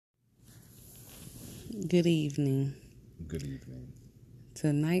Good evening. Good evening.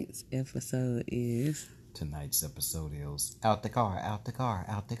 Tonight's episode is Out the car, out the car,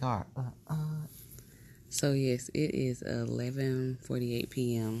 out the car. So yes, it is 11:48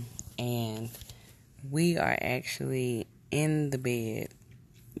 p.m. and we are actually in the bed.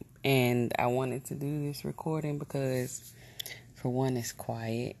 And I wanted to do this recording because for one, it's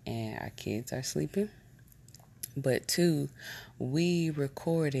quiet and our kids are sleeping. But two, we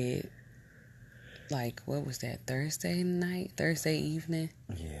recorded what was that, Thursday evening?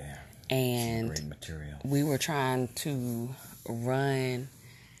 Yeah. And great material. We were trying to run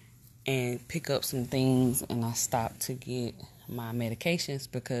and pick up some things, and I stopped to get my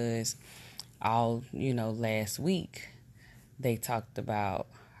medications because last week they talked about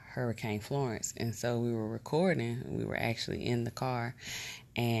Hurricane Florence, and so we were recording. We were actually in the car,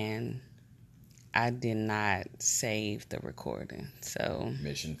 and I did not save the recording, so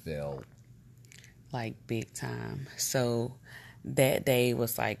mission failed. Big time. So that day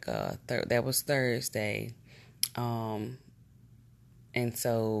was that was Thursday, and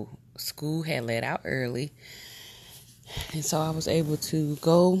so school had let out early, and so I was able to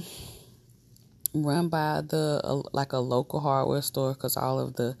go run by a local hardware store because all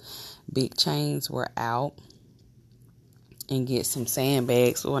of the big chains were out, and get some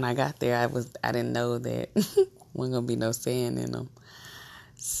sandbags. When I got there, I didn't know that wasn't gonna be no sand in them.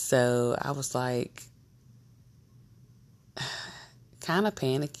 So I was kind of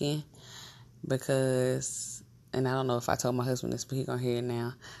panicking because, and I don't know if I told my husband this, but he's gonna hear it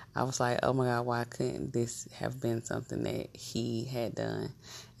now. I was like, oh my God, why couldn't this have been something that he had done?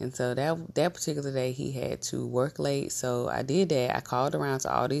 And so that particular day he had to work late. So I did that. I called around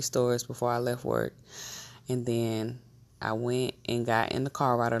to all these stores before I left work. And then I went and got in the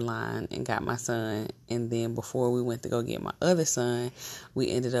car rider line and got my son. And then before we went to go get my other son, we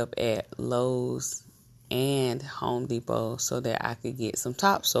ended up at Lowe's and Home Depot so that I could get some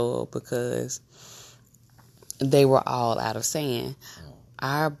topsoil because they were all out of sand.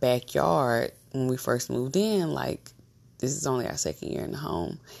 Our backyard, when we first moved in, this is only our second year in the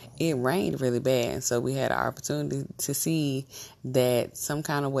home, it rained really bad. And so we had an opportunity to see that some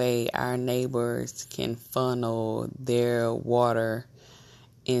kind of way our neighbors can funnel their water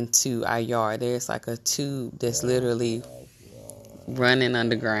into our yard. There's a tube that's literally running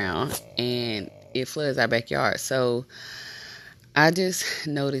underground, and it floods our backyard. So I just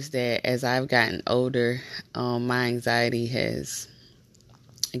noticed that as I've gotten older, my anxiety has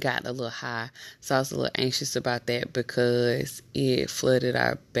gotten a little high. So I was a little anxious about that because it flooded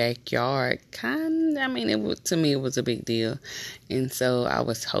our backyard. To me, it was a big deal. And so I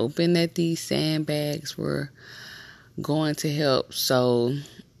was hoping that these sandbags were going to help. So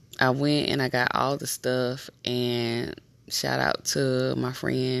I went and I got all the stuff, and shout out to my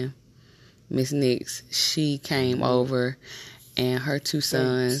friend, Miss Nix. She came over and her two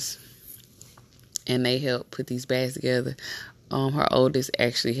sons, and they helped put these bags together. Her oldest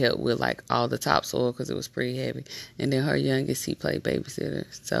actually helped with all the topsoil because it was pretty heavy, and then her youngest, he played babysitter.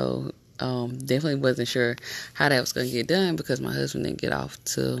 So definitely wasn't sure how that was going to get done because my husband didn't get off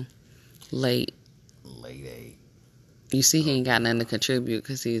till late 8. You see, he ain't got nothing to contribute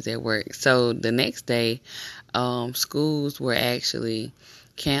because he's at work. So the next day, schools were actually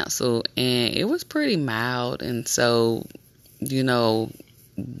canceled, and it was pretty mild. And so,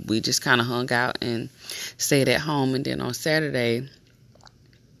 we just kind of hung out and stayed at home. And then on Saturday,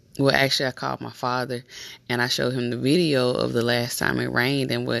 I called my father and I showed him the video of the last time it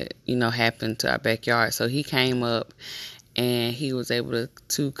rained and what, happened to our backyard. So he came up and he was able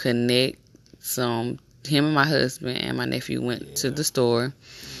to connect some. Him and my husband and my nephew went to the store,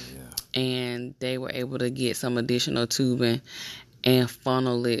 and they were able to get some additional tubing and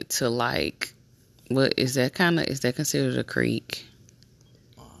funnel it to what is that is that considered a creek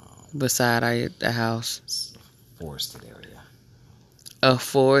beside the house? Forested area. A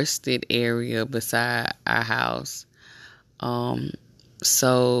forested area beside our house.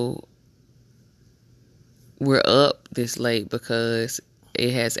 So we're up this late because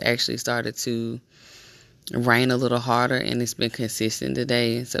it has actually started to rain a little harder, and it's been consistent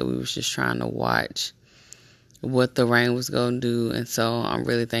today. And so we was just trying to watch what the rain was going to do. And so I'm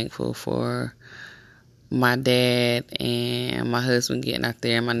really thankful for my dad and my husband getting out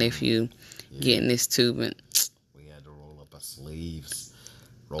there and my nephew getting this tubing. We had to roll up our sleeves.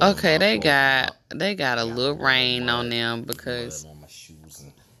 Okay, they got a little rain on them because mud on my shoes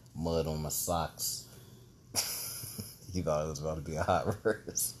and mud on my socks. You thought it was about to be a hot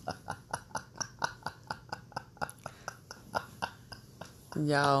verse.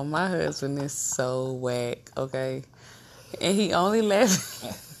 Y'all, my husband is so whack, okay? And he only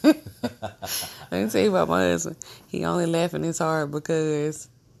laughing. Let me tell you about my husband. He only laughing this hard because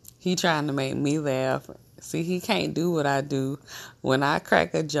he trying to make me laugh. See, he can't do what I do. When I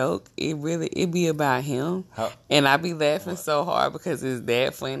crack a joke, it be about him. And I be laughing so hard because it's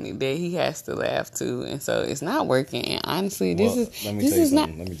that funny that he has to laugh too. And so it's not working. And honestly, Let me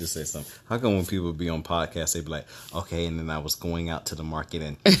just say something. How come when people be on podcasts, they be like, okay, and then I was going out to the market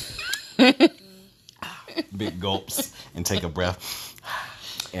and big gulps and take a breath.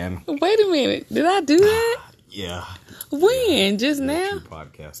 And wait a minute. Did I do that? Yeah. When? Just now?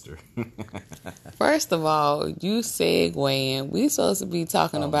 Podcaster. First of all, you segueing. We supposed to be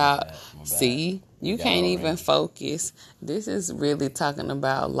talking about. My bad. See, you can't even focus. This is really talking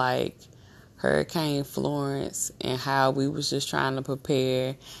about like Hurricane Florence and how we was just trying to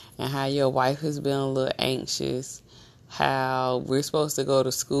prepare, and how your wife has been a little anxious. How we're supposed to go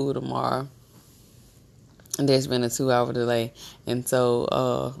to school tomorrow, and there's been a 2-hour delay, and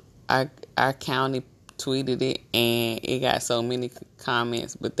so our county tweeted it, and it got so many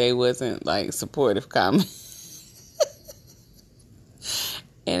comments, but they wasn't like supportive comments.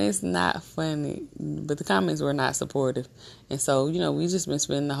 And it's not funny, but the comments were not supportive. And so, we just been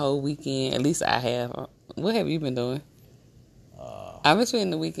spending the whole weekend, at least I have. What have you been doing? I've been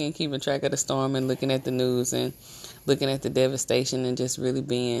spending the weekend keeping track of the storm and looking at the news and looking at the devastation and just really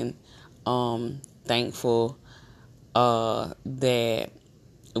being thankful that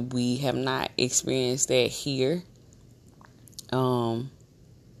we have not experienced that here.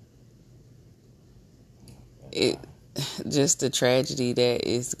 It just the tragedy that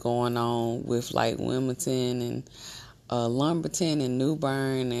is going on with like Wilmington and Lumberton and New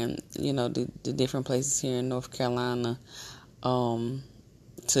Bern and the different places here in North Carolina,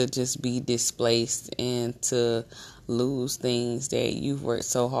 to just be displaced and to lose things that you've worked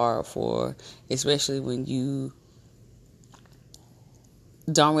so hard for, especially when you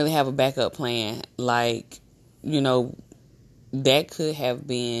don't really have a backup plan. Like, that could have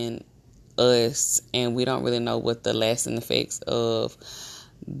been us, and we don't really know what the lasting effects of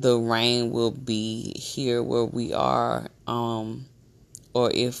the rain will be here where we are, or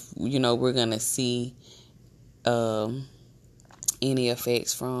if we're gonna see any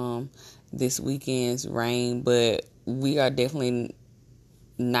effects from this weekend's rain. But we are definitely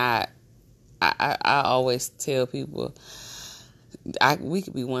not. I always tell people we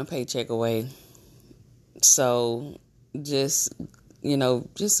could be one paycheck away. So just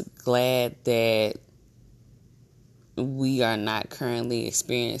glad that we are not currently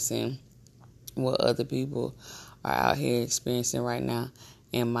experiencing what other people are out here experiencing right now.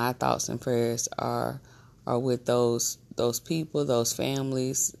 And my thoughts and prayers are with those people, those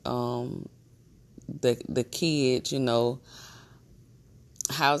families, the kids.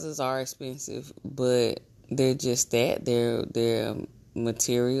 Houses are expensive, but they're just that. They're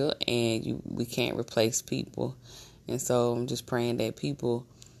material, and we can't replace people. And so I'm just praying that people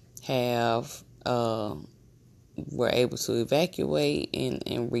were able to evacuate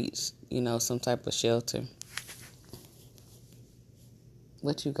and reach, some type of shelter.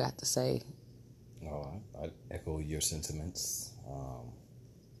 What you got to say? I echo your sentiments.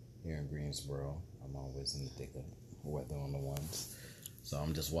 Here in Greensboro, I'm always in the thick of weather on the ones. So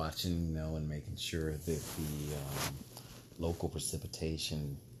I'm just watching, and making sure that the local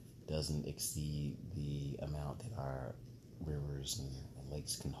precipitation doesn't exceed the amount that our rivers and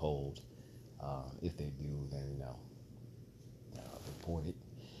lakes can hold. If they do, then report it.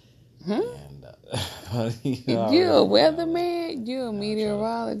 And you a weatherman? You a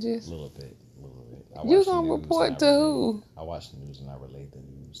meteorologist? A little bit. You gonna report to who? I watch the news and I relay the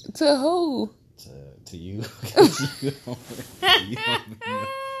news. To who? To you. You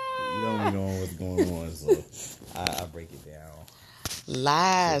don't be knowing what's going on, so I break it down.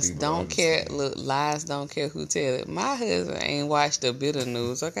 Lies don't care. Look, lies don't care who tell it. My husband ain't watched a bit of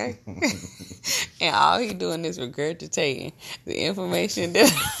news, okay? And all he doing is regurgitating the information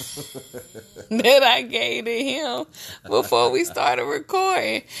that I gave to him before we started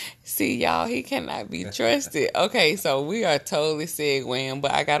recording. See, y'all, he cannot be trusted. Okay, so we are totally segueing, but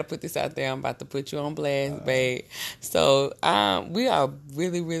I got to put this out there. I'm about to put you on blast, babe. So we are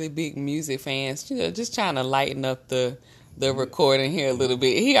really, really big music fans. Just trying to lighten up the recording here a little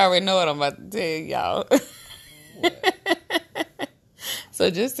bit. He already know what I'm about to tell y'all. So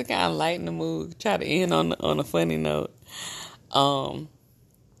just to kind of lighten the mood, try to end on a funny note.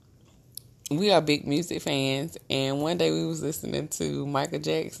 We are big music fans, and one day we was listening to Michael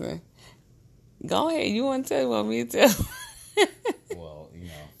Jackson. Go ahead, you want to tell? Want me to tell? Well,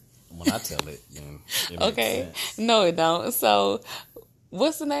 when I tell it, then it okay. makes sense. No, it don't. So,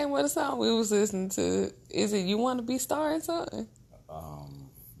 what's the name of the song we was listening to? Is it "You Want to Be Starring Something"?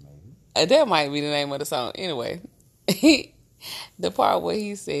 Maybe. That might be the name of the song. Anyway, the part where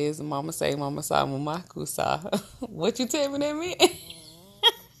he says, "Mama say, Mama saw, Mama saw." What you tell me that mean?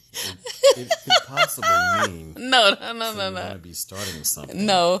 It could possibly mean No. you want to be starting something.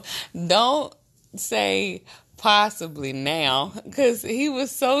 No, don't say possibly now, because he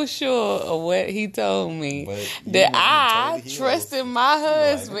was so sure of what he told me that I trusted my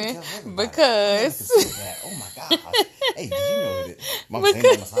husband because. Oh my God! Hey, did you know that Mama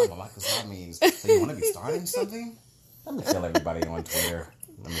say, Mama saw means so you want to be starting something? Let me tell everybody on Twitter.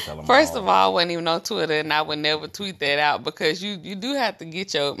 Let me tell them. First of all, I wasn't even on Twitter, and I would never tweet that out because you do have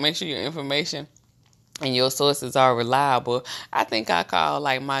to make sure your information and your sources are reliable. I think I called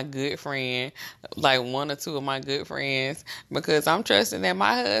like my good friend, like one or two of my good friends, because I'm trusting that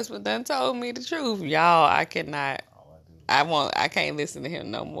my husband done told me the truth. Y'all, I cannot. I can't listen to him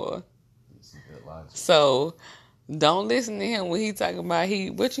no more. So don't listen to him when he talking about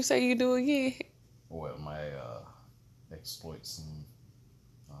what you say you do again? Well, my exploits in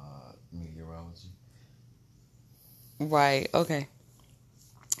meteorology. Right. Okay.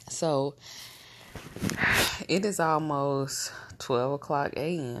 So it is almost 12 o'clock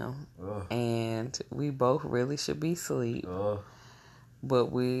a.m. and we both really should be asleep.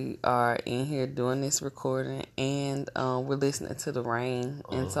 But we are in here doing this recording, and we're listening to the rain.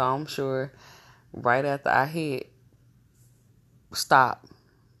 And so I'm sure right after I hit stop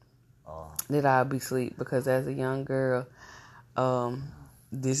that I'll be asleep, because as a young girl,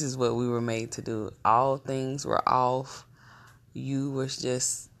 this is what we were made to do. All things were off. You was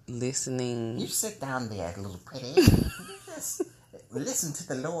just listening. You sit down there, little pretty. Just listen to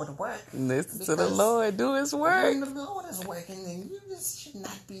the Lord work. Listen to the Lord do His work. When the Lord is working, then you just should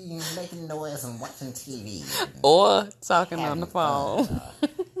not be making noise and watching TV. Or talking on the phone.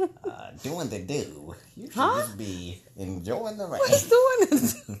 Doing the do. You should just be enjoying the rain. What's doing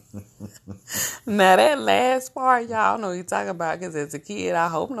this? Now that last part, y'all know you talk about, because as a kid, I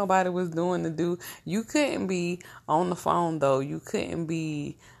hope nobody was doing the do. You couldn't be on the phone though. You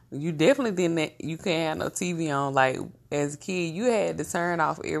definitely didn't. You couldn't have no TV on. Like as a kid, you had to turn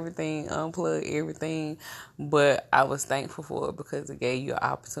off everything, unplug everything. But I was thankful for it because it gave you an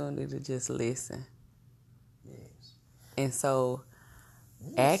opportunity to just listen. Yes. And so,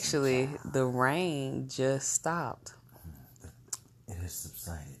 actually, the rain just stopped. It has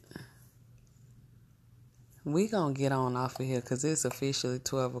subsided. We gonna get on off of here because it's officially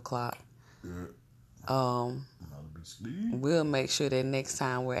 12 o'clock. We'll make sure that next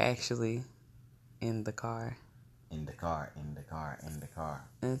time we're actually in the car. In the car.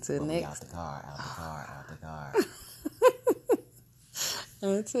 Until next. Out the car.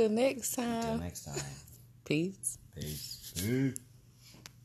 Until next time. Peace. Peace.